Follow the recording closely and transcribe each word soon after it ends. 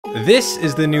This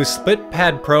is the new Split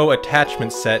Pad Pro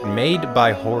attachment set made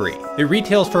by HORI. It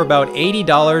retails for about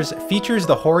 $80, features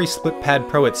the HORI Split Pad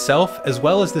Pro itself, as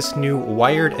well as this new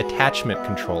wired attachment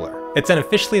controller. It's an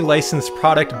officially licensed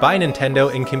product by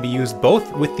Nintendo and can be used both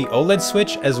with the OLED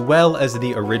Switch as well as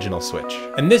the original Switch.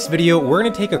 In this video, we're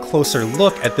going to take a closer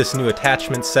look at this new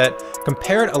attachment set,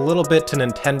 compare it a little bit to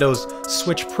Nintendo's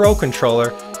Switch Pro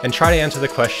controller, and try to answer the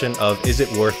question of, is it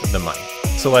worth the money?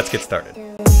 So let's get started.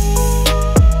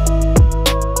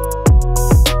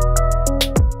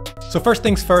 So first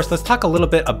things first, let's talk a little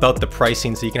bit about the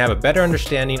pricing so you can have a better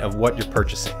understanding of what you're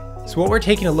purchasing. So what we're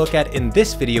taking a look at in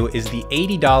this video is the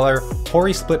 $80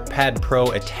 HORI Split Pad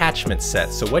Pro attachment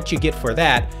set. So what you get for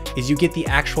that is you get the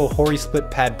actual HORI Split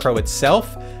Pad Pro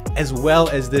itself, as well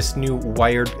as this new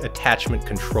wired attachment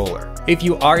controller. If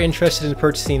you are interested in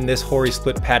purchasing this HORI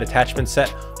Split Pad attachment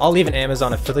set, I'll leave an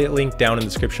Amazon affiliate link down in the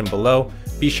description below.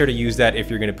 Be sure to use that if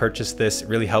you're going to purchase this. It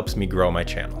really helps me grow my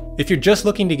channel. If you're just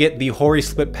looking to get the HORI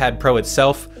Split Pad Pro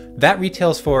itself, that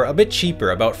retails for a bit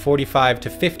cheaper, about $45 to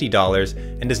 $50,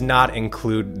 and does not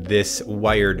include this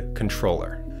wired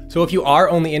controller. So if you are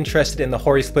only interested in the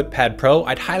HORI Split Pad Pro,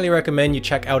 I'd highly recommend you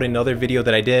check out another video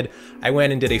that I did. I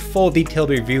went and did a full detailed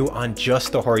review on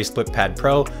just the HORI Split Pad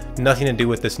Pro, nothing to do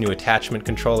with this new attachment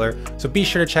controller. So be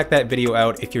sure to check that video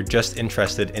out if you're just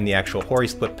interested in the actual HORI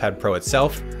Split Pad Pro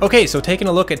itself. Okay, so taking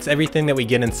a look at everything that we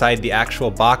get inside the actual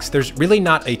box, there's really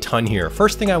not a ton here.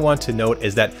 First thing I want to note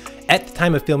is that at the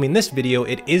time of filming this video,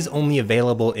 it is only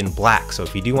available in black. So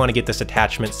if you do want to get this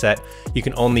attachment set, you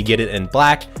can only get it in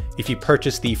black. If you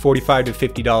purchase the $45 to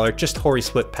 $50 just HORI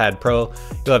Split Pad Pro,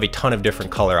 you'll have a ton of different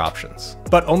color options.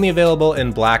 But only available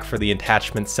in black for the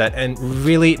attachment set, and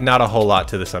really not a whole lot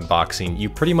to this unboxing. You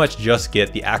pretty much just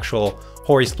get the actual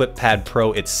HORI Split Pad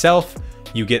Pro itself,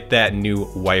 you get that new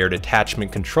wired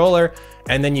attachment controller,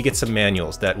 and then you get some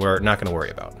manuals that we're not going to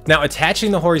worry about. Now,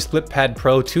 attaching the HORI Split Pad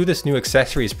Pro to this new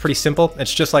accessory is pretty simple.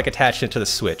 It's just like attaching it to the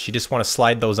Switch. You just want to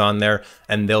slide those on there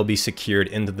and they'll be secured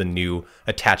into the new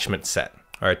attachment set,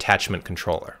 or attachment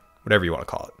controller, whatever you want to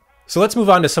call it. So let's move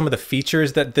on to some of the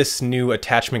features that this new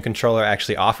attachment controller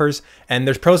actually offers, and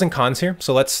there's pros and cons here,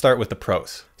 so let's start with the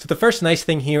pros. So the first nice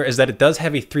thing here is that it does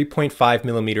have a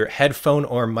 3.5mm headphone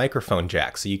or microphone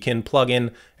jack, so you can plug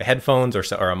in a headphones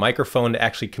or a microphone to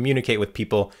actually communicate with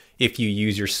people if you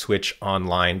use your Switch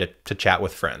online to chat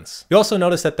with friends. You also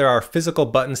notice that there are physical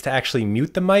buttons to actually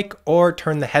mute the mic or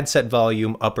turn the headset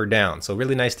volume up or down, so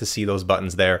really nice to see those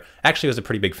buttons there. Actually, I was a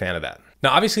pretty big fan of that.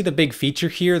 Now, obviously the big feature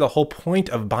here, the whole point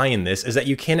of buying this, is that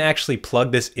you can actually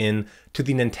plug this in to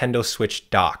the Nintendo Switch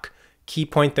dock. Key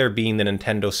point there being the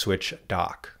Nintendo Switch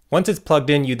dock. Once it's plugged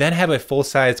in, you then have a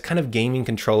full-size kind of gaming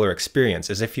controller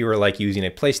experience, as if you were like using a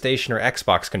PlayStation or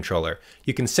Xbox controller.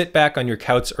 You can sit back on your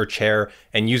couch or chair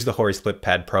and use the HORI Split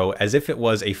Pad Pro as if it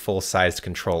was a full-sized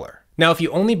controller. Now, if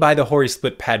you only buy the HORI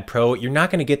Split Pad Pro, you're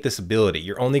not going to get this ability.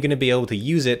 You're only going to be able to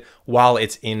use it while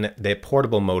it's in the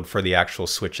portable mode for the actual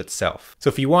Switch itself. So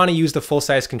if you want to use the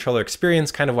full-size controller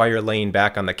experience kind of while you're laying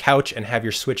back on the couch and have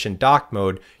your Switch in dock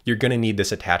mode, you're going to need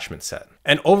this attachment set.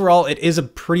 And overall, it is a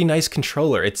pretty nice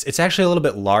controller. It's actually a little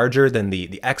bit larger than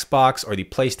the Xbox or the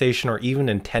PlayStation or even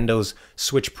Nintendo's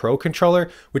Switch Pro controller,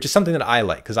 which is something that I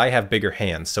like because I have bigger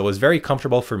hands. So it was very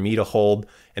comfortable for me to hold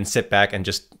and sit back and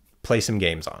just play some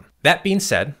games on. That being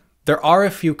said, there are a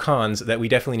few cons that we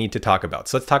definitely need to talk about.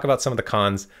 So let's talk about some of the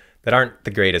cons that aren't the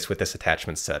greatest with this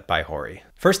attachment set by HORI.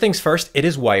 First things first, it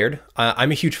is wired. I'm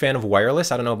a huge fan of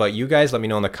wireless. I don't know about you guys, let me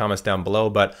know in the comments down below,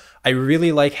 but I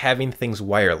really like having things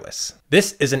wireless.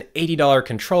 This is an $80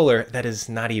 controller that is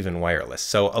not even wireless,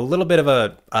 so a little bit of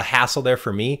a hassle there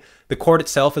for me. The cord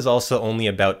itself is also only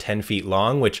about 10 feet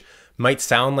long, which might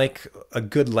sound like a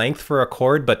good length for a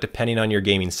cord, but depending on your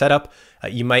gaming setup,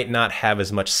 you might not have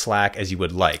as much slack as you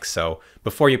would like. So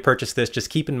before you purchase this, just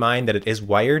keep in mind that it is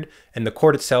wired and the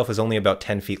cord itself is only about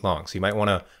 10 feet long. So you might want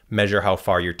to measure how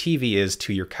far your TV is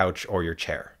to your couch or your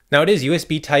chair. Now, it is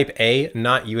USB Type A,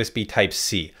 not USB Type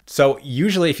C. So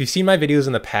usually if you've seen my videos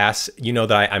in the past, you know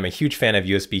that I'm a huge fan of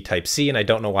USB Type C, and I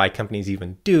don't know why companies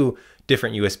even do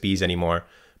different USBs anymore.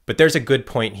 But there's a good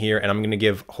point here, and I'm going to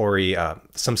give HORI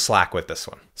some slack with this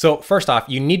one. So first off,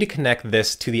 you need to connect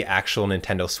this to the actual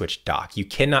Nintendo Switch dock. You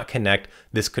cannot connect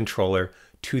this controller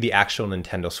to the actual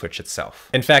Nintendo Switch itself.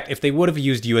 In fact, if they would have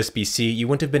used USB-C, you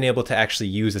wouldn't have been able to actually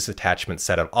use this attachment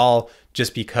set at all,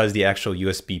 just because the actual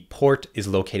USB port is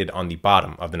located on the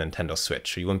bottom of the Nintendo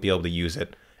Switch. So you wouldn't be able to use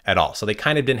it at all. So they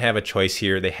kind of didn't have a choice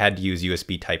here. They had to use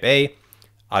USB Type A.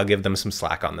 I'll give them some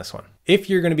slack on this one. If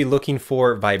you're going to be looking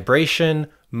for vibration,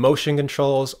 motion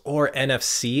controls, or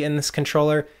NFC in this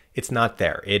controller, it's not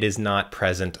there. It is not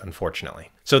present, unfortunately.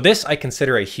 So this I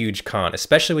consider a huge con,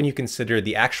 especially when you consider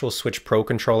the actual Switch Pro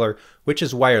controller, which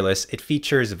is wireless. It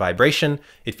features vibration,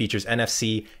 it features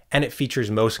NFC, and it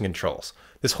features motion controls.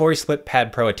 This HORI Split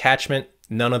Pad Pro attachment,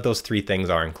 none of those three things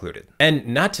are included. And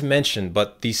not to mention,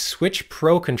 but the Switch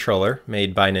Pro controller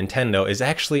made by Nintendo is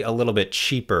actually a little bit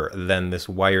cheaper than this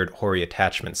wired HORI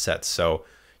attachment set. So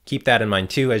keep that in mind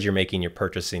too as you're making your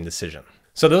purchasing decision.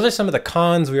 So those are some of the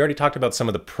cons. We already talked about some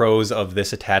of the pros of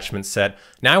this attachment set.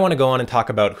 Now I want to go on and talk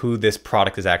about who this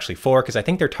product is actually for, because I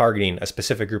think they're targeting a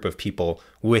specific group of people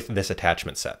with this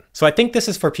attachment set. So I think this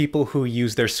is for people who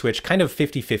use their Switch kind of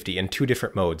 50-50 in two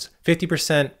different modes,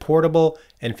 50% portable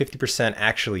and 50%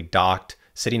 actually docked,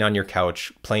 sitting on your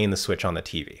couch, playing the Switch on the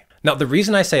TV. Now, the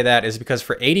reason I say that is because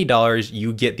for $80,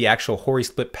 you get the actual HORI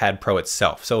Split Pad Pro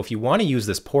itself. So if you want to use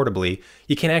this portably,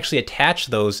 you can actually attach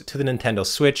those to the Nintendo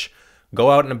Switch,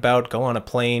 go out and about, go on a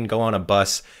plane, go on a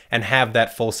bus, and have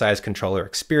that full-size controller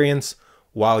experience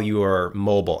while you are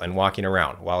mobile and walking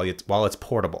around, while it's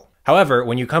portable. However,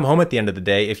 when you come home at the end of the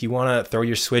day, if you want to throw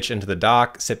your Switch into the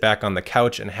dock, sit back on the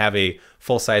couch, and have a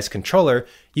full-size controller,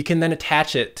 you can then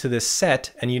attach it to this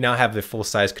set, and you now have the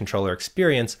full-size controller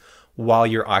experience while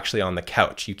you're actually on the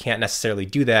couch. You can't necessarily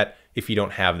do that if you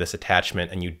don't have this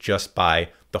attachment and you just buy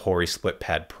the HORI Split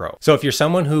Pad Pro. So if you're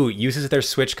someone who uses their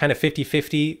Switch kind of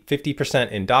 50-50,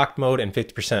 50% in docked mode and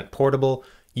 50% portable,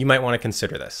 you might want to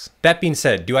consider this. That being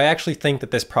said, do I actually think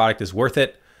that this product is worth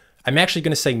it? I'm actually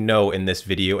going to say no in this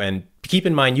video, and keep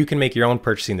in mind you can make your own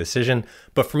purchasing decision,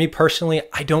 but for me personally,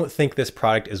 I don't think this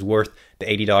product is worth the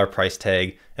 $80 price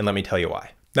tag, and let me tell you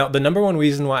why. Now, the number one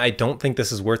reason why I don't think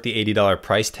this is worth the $80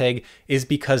 price tag is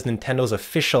because Nintendo's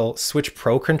official Switch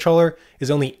Pro controller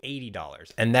is only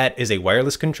 $80, and that is a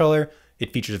wireless controller.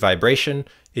 It features vibration,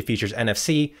 it features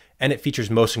NFC, and it features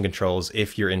motion controls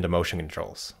if you're into motion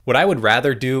controls. What I would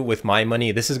rather do with my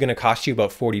money, this is going to cost you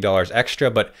about $40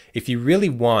 extra, but if you really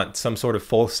want some sort of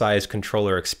full-size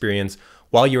controller experience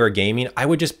while you are gaming, I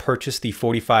would just purchase the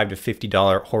 $45 to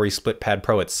 $50 HORI Split Pad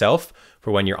Pro itself for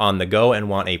when you're on the go and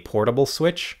want a portable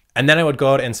Switch. And then I would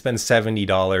go out and spend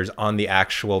 $70 on the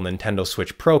actual Nintendo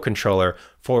Switch Pro controller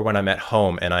for when I'm at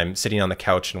home and I'm sitting on the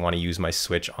couch and want to use my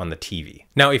Switch on the TV.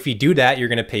 Now, if you do that, you're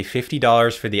going to pay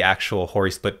 $50 for the actual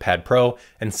HORI Split Pad Pro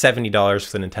and $70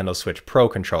 for the Nintendo Switch Pro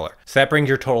controller. So that brings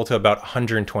your total to about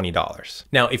 $120.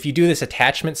 Now, if you do this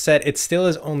attachment set, it still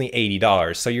is only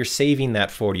 $80, so you're saving that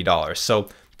 $40. So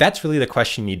that's really the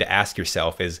question you need to ask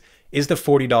yourself is the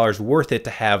 $40 worth it to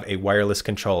have a wireless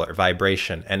controller,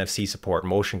 vibration, NFC support,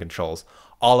 motion controls,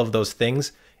 all of those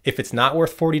things? If it's not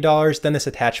worth $40, then this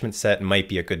attachment set might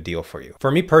be a good deal for you.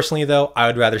 For me personally though, I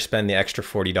would rather spend the extra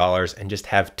 $40 and just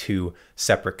have two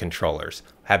separate controllers.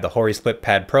 Have the HORI Split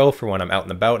Pad Pro for when I'm out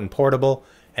and about and portable,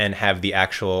 and have the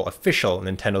actual official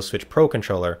Nintendo Switch Pro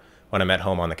controller when I'm at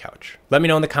home on the couch. Let me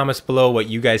know in the comments below what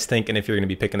you guys think and if you're going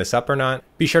to be picking this up or not.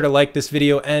 Be sure to like this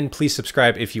video and please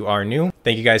subscribe if you are new.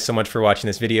 Thank you guys so much for watching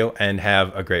this video and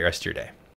have a great rest of your day.